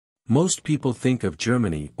Most people think of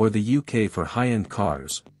Germany or the UK for high-end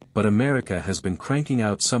cars, but America has been cranking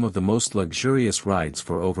out some of the most luxurious rides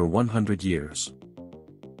for over 100 years.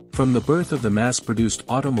 From the birth of the mass-produced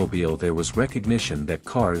automobile, there was recognition that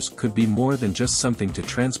cars could be more than just something to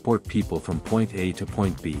transport people from point A to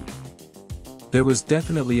point B. There was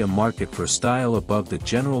definitely a market for style above the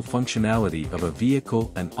general functionality of a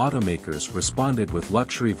vehicle, and automakers responded with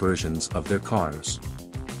luxury versions of their cars.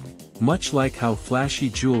 Much like how flashy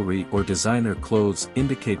jewelry or designer clothes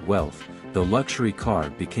indicate wealth, the luxury car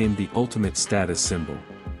became the ultimate status symbol.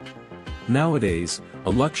 Nowadays, a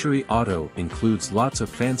luxury auto includes lots of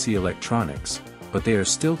fancy electronics, but they are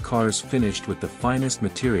still cars finished with the finest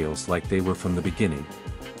materials like they were from the beginning.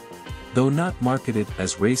 Though not marketed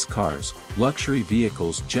as race cars, luxury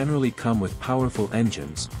vehicles generally come with powerful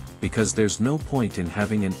engines, because there's no point in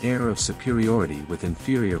having an air of superiority with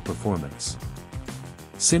inferior performance.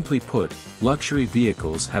 Simply put, luxury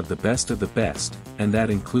vehicles have the best of the best, and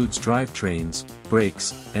that includes drivetrains,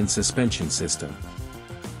 brakes, and suspension system.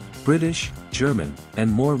 British, German,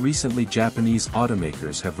 and more recently Japanese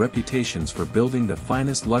automakers have reputations for building the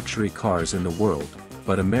finest luxury cars in the world,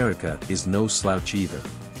 but America is no slouch either.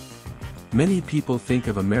 Many people think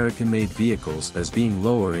of American-made vehicles as being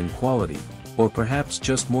lower in quality, or perhaps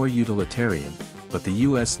just more utilitarian, but the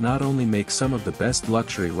US not only makes some of the best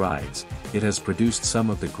luxury rides, it has produced some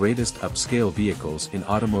of the greatest upscale vehicles in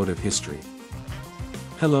automotive history.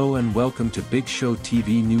 Hello and welcome to Bigshow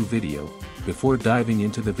TV new video. Before diving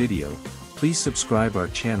into the video, please subscribe our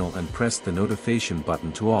channel and press the notification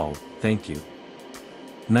button to all, thank you.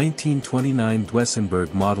 1929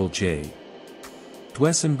 Duesenberg Model J.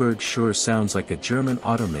 Duesenberg sure sounds like a German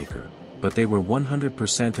automaker, but they were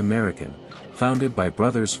 100% American, founded by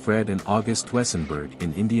brothers Fred and August Duesenberg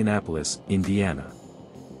in Indianapolis, Indiana.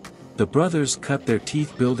 The brothers cut their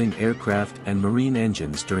teeth building aircraft and marine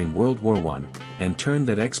engines during World War I, and turned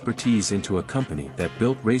that expertise into a company that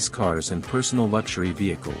built race cars and personal luxury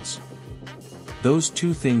vehicles. Those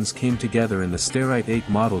two things came together in the Starite 8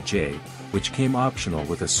 Model J, which came optional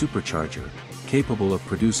with a supercharger, capable of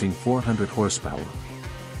producing 400 horsepower.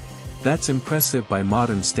 That's impressive by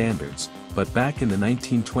modern standards, but back in the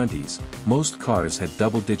 1920s, most cars had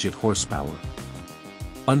double-digit horsepower.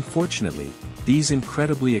 Unfortunately, these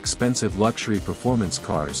incredibly expensive luxury performance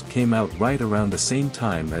cars came out right around the same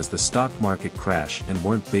time as the stock market crash and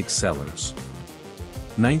weren't big sellers.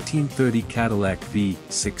 1930 Cadillac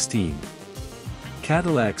V16.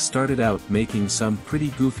 Cadillac started out making some pretty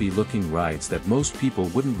goofy-looking rides that most people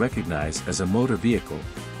wouldn't recognize as a motor vehicle,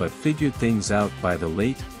 but figured things out by the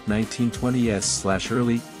late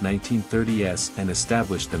 1920s/early 1930s and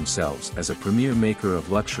established themselves as a premier maker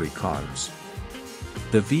of luxury cars.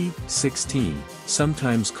 The V16,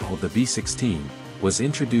 sometimes called the V16, was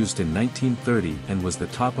introduced in 1930 and was the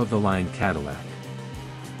top-of-the-line Cadillac.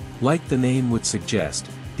 Like the name would suggest,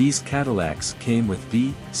 these Cadillacs came with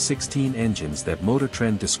V16 engines that Motor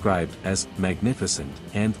Trend described as magnificent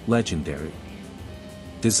and legendary.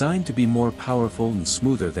 Designed to be more powerful and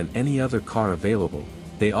smoother than any other car available,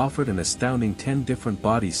 they offered an astounding 10 different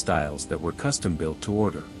body styles that were custom-built to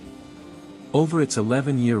order. Over its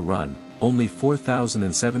 11-year run, only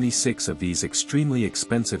 4,076 of these extremely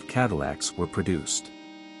expensive Cadillacs were produced.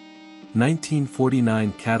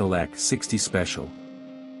 1949 Cadillac 60 Special.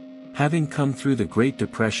 Having come through the Great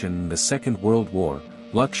Depression and the Second World War,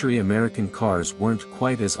 luxury American cars weren't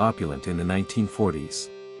quite as opulent in the 1940s.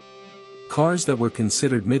 Cars that were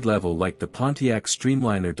considered mid-level like the Pontiac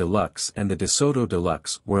Streamliner Deluxe and the DeSoto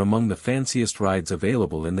Deluxe were among the fanciest rides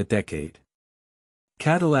available in the decade.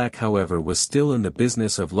 Cadillac, however, was still in the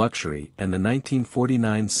business of luxury, and the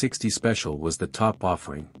 1949 60 Special was the top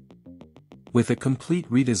offering. With a complete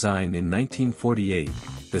redesign in 1948,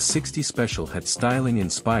 the 60 Special had styling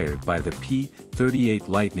inspired by the P-38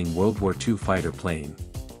 Lightning World War II fighter plane.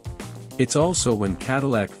 It's also when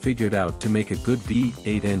Cadillac figured out to make a good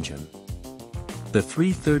V8 engine. The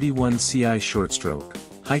 331 CI short-stroke,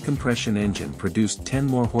 high-compression engine produced 10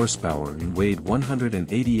 more horsepower and weighed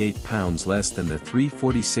 188 pounds less than the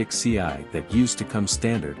 346 CI that used to come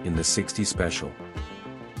standard in the 60 Special.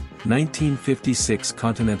 1956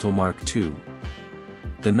 Continental Mark II.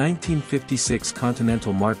 The 1956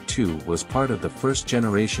 Continental Mark II was part of the first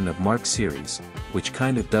generation of Mark series, which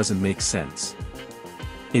kind of doesn't make sense.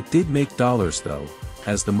 It did make dollars though,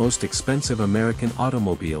 as the most expensive American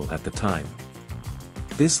automobile at the time.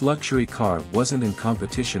 This luxury car wasn't in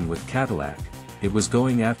competition with Cadillac, it was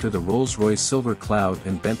going after the Rolls-Royce Silver Cloud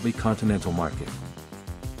and Bentley Continental market.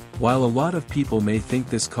 While a lot of people may think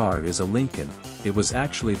this car is a Lincoln, it was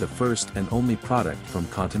actually the first and only product from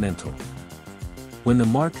Continental. When the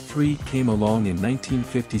Mark III came along in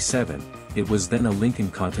 1957, it was then a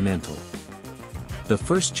Lincoln Continental. The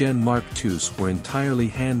first-gen Mark IIs were entirely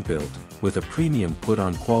hand-built, with a premium put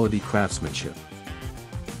on quality craftsmanship.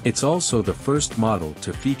 It's also the first model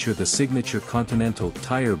to feature the signature Continental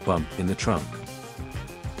tire bump in the trunk.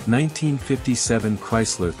 1957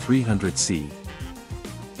 Chrysler 300C.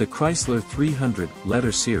 The Chrysler 300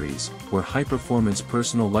 letter series were high-performance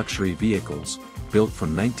personal luxury vehicles, built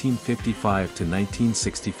from 1955 to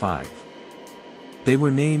 1965. They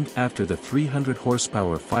were named after the 300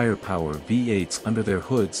 horsepower firepower V8s under their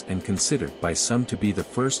hoods and considered by some to be the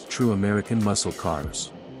first true American muscle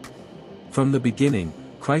cars. From the beginning,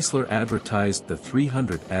 Chrysler advertised the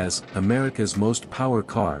 300 as America's most power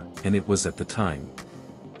car, and it was at the time.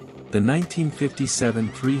 The 1957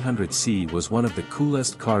 300C was one of the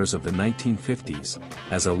coolest cars of the 1950s,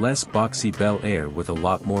 as a less boxy Bel Air with a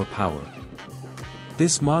lot more power.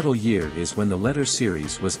 This model year is when the letter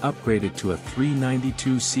series was upgraded to a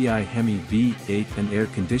 392 Ci Hemi V8 and air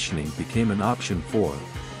conditioning became an option for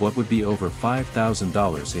what would be over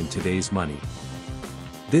 $5,000 in today's money.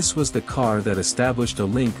 This was the car that established a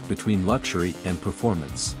link between luxury and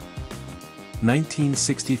performance.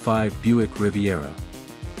 1965 Buick Riviera.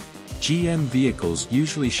 GM vehicles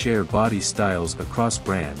usually share body styles across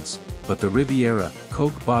brands, but the Riviera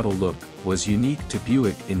Coke bottle look was unique to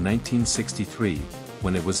Buick in 1963,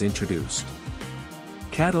 when it was introduced.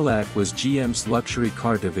 Cadillac was GM's luxury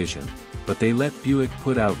car division, but they let Buick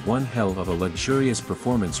put out one hell of a luxurious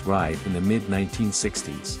performance ride in the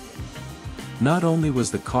mid-1960s. Not only was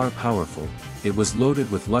the car powerful, it was loaded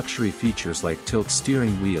with luxury features like tilt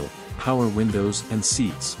steering wheel, power windows and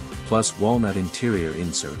seats, plus walnut interior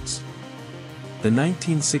inserts. The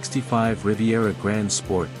 1965 Riviera Grand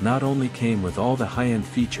Sport not only came with all the high-end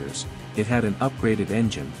features, it had an upgraded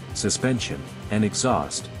engine, suspension, and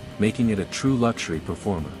exhaust, making it a true luxury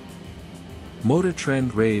performer. Motor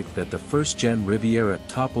Trend raved that the first-gen Riviera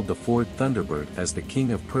toppled the Ford Thunderbird as the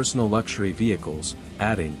king of personal luxury vehicles,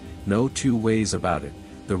 adding, "No two ways about it,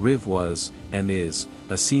 the Riv was, and is,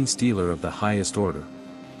 a scene stealer of the highest order."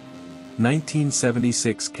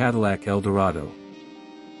 1976 Cadillac Eldorado.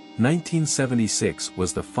 1976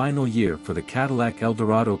 was the final year for the Cadillac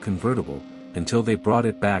Eldorado convertible, until they brought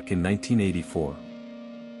it back in 1984.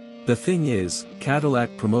 The thing is,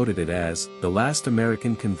 Cadillac promoted it as the last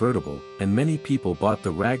American convertible, and many people bought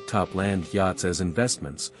the ragtop land yachts as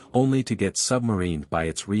investments, only to get submarined by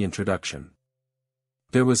its reintroduction.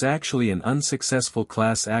 There was actually an unsuccessful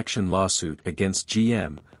class action lawsuit against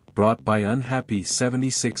GM, brought by unhappy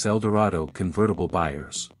 76 Eldorado convertible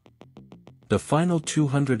buyers. The final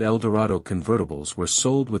 200 Eldorado convertibles were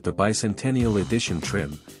sold with the Bicentennial Edition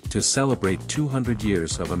trim, to celebrate 200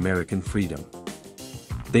 years of American freedom.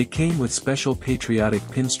 They came with special patriotic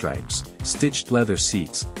pinstripes, stitched leather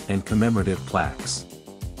seats, and commemorative plaques.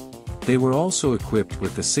 They were also equipped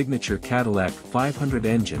with the signature Cadillac 500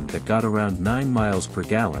 engine that got around 9 miles per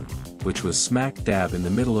gallon, which was smack dab in the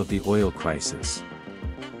middle of the oil crisis.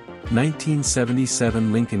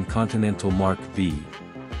 1977 Lincoln Continental Mark V.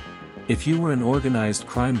 If you were an organized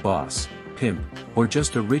crime boss, pimp, or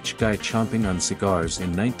just a rich guy chomping on cigars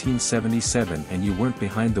in 1977 and you weren't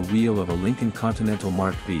behind the wheel of a Lincoln Continental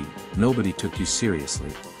Mark V, nobody took you seriously.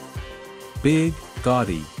 Big,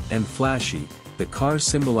 gaudy, and flashy, the car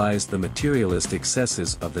symbolized the materialist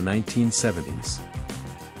excesses of the 1970s.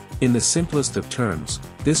 In the simplest of terms,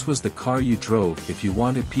 this was the car you drove if you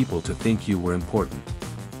wanted people to think you were important.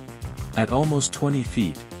 At almost 20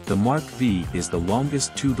 feet, the Mark V is the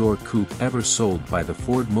longest two-door coupe ever sold by the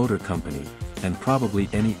Ford Motor Company, and probably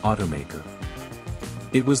any automaker.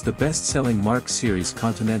 It was the best-selling Mark Series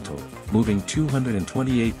Continental, moving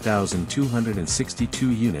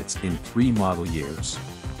 228,262 units in 3 model years.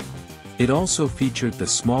 It also featured the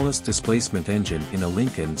smallest displacement engine in a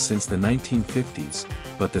Lincoln since the 1950s,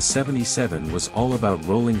 but the 77 was all about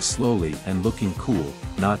rolling slowly and looking cool,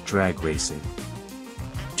 not drag racing.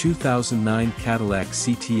 2009 Cadillac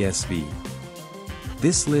CT-SV.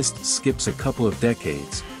 This list skips a couple of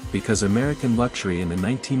decades, because American luxury in the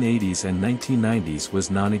 1980s and 1990s was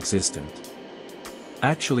non-existent.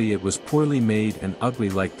 Actually, it was poorly made and ugly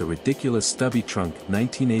like the ridiculous stubby trunk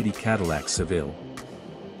 1980 Cadillac Seville.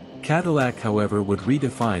 Cadillac, however, would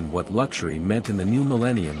redefine what luxury meant in the new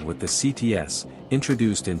millennium with the CTS,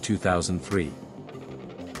 introduced in 2003.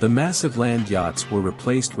 The massive land yachts were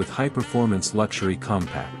replaced with high-performance luxury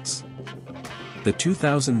compacts. The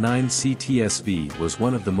 2009 CT-SV was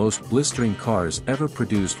one of the most blistering cars ever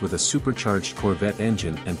produced with a supercharged Corvette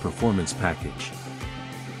engine and performance package.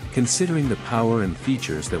 Considering the power and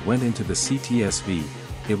features that went into the CT-SV,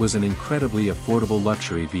 it was an incredibly affordable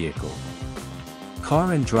luxury vehicle.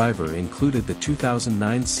 Car and Driver included the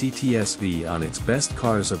 2009 CT-SV on its Best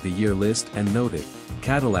Cars of the Year list and noted,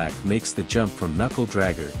 Cadillac makes the jump from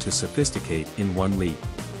knuckle-dragger to sophisticate in one leap.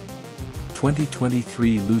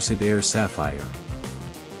 2023 Lucid Air Sapphire.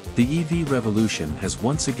 The EV revolution has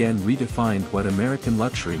once again redefined what American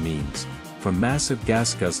luxury means, from massive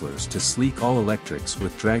gas guzzlers to sleek all-electrics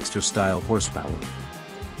with dragster-style horsepower.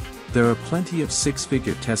 There are plenty of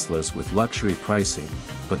six-figure Teslas with luxury pricing,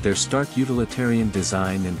 but their stark utilitarian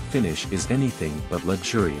design and finish is anything but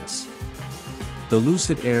luxurious. The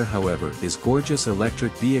Lucid Air, however, is gorgeous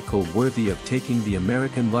electric vehicle worthy of taking the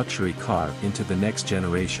American luxury car into the next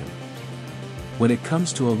generation. When it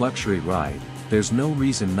comes to a luxury ride, there's no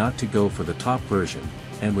reason not to go for the top version,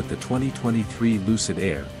 and with the 2023 Lucid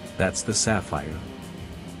Air, that's the Sapphire.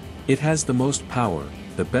 It has the most power,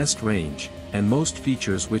 the best range, and most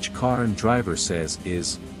features, which Car and Driver says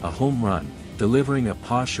is a home run, delivering a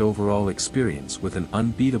posh overall experience with an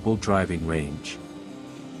unbeatable driving range.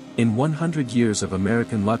 In 100 years of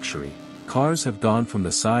American luxury, cars have gone from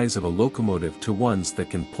the size of a locomotive to ones that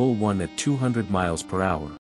can pull one at 200 miles per hour.